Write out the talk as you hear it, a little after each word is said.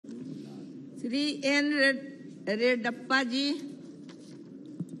Shri N रेड्डप्पा ji.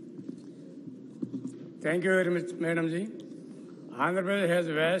 Thank you very much, Madam Ji. Andhra Pradesh has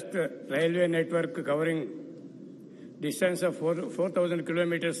a vast railway network covering distance of 4,000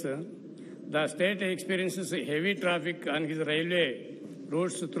 kilometers. The state experiences heavy traffic on his railway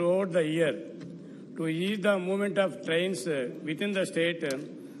routes throughout the year. To ease the movement of trains within the state,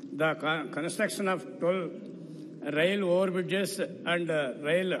 the construction of 12 rail overbridges and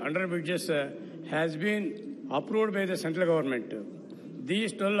rail underbridges has been approved by the central government.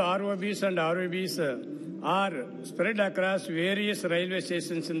 These 12 ROBs and ROBs are spread across various railway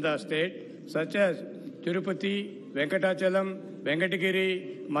stations in the state, such as Tirupati, Venkatachalam,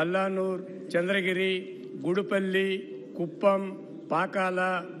 Venkatagiri, Mallanur, Chandragiri, Gudupalli, Kuppam,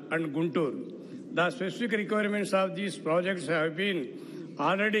 Pakala, and Guntur. The specific requirements of these projects have been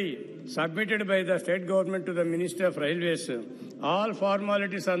already submitted by the state government to the Ministry of Railways. All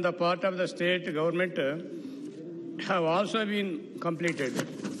formalities on the part of the state government have also been completed.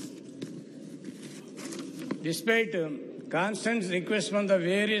 Despite constant requests from the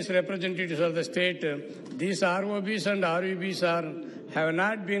various representatives of the state, these ROBs and RUBs have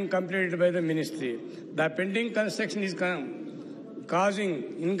not been completed by the ministry. The pending construction is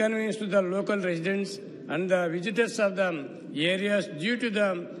causing inconvenience to the local residents and the visitors of the areas due to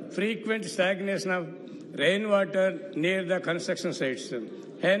the frequent stagnation of rainwater near the construction sites.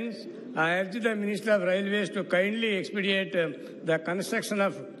 Hence, I urge the Minister of Railways to kindly expedite the construction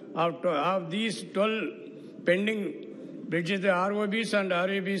of these 12 pending bridges, the ROBs and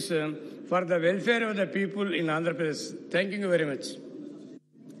RUBs, for the welfare of the people in Andhra Pradesh. Thank you very much.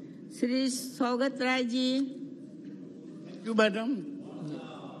 Shri Saugata Rai ji. Thank you, madam.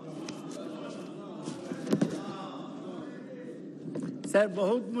 Sir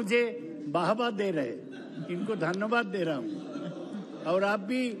बहुत मुझे वाहवा दे रहे, इनको धन्यवाद दे रहा हूँ। और आप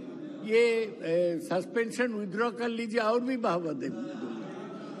भी ये सस्पेंशन विथड्रॉ कर लीजिए और भी वाहवा दे।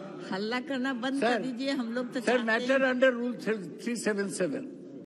 हल्ला करना बंद कर दीजिए, हम लोग तो सर मैटर अंडर रूल 377।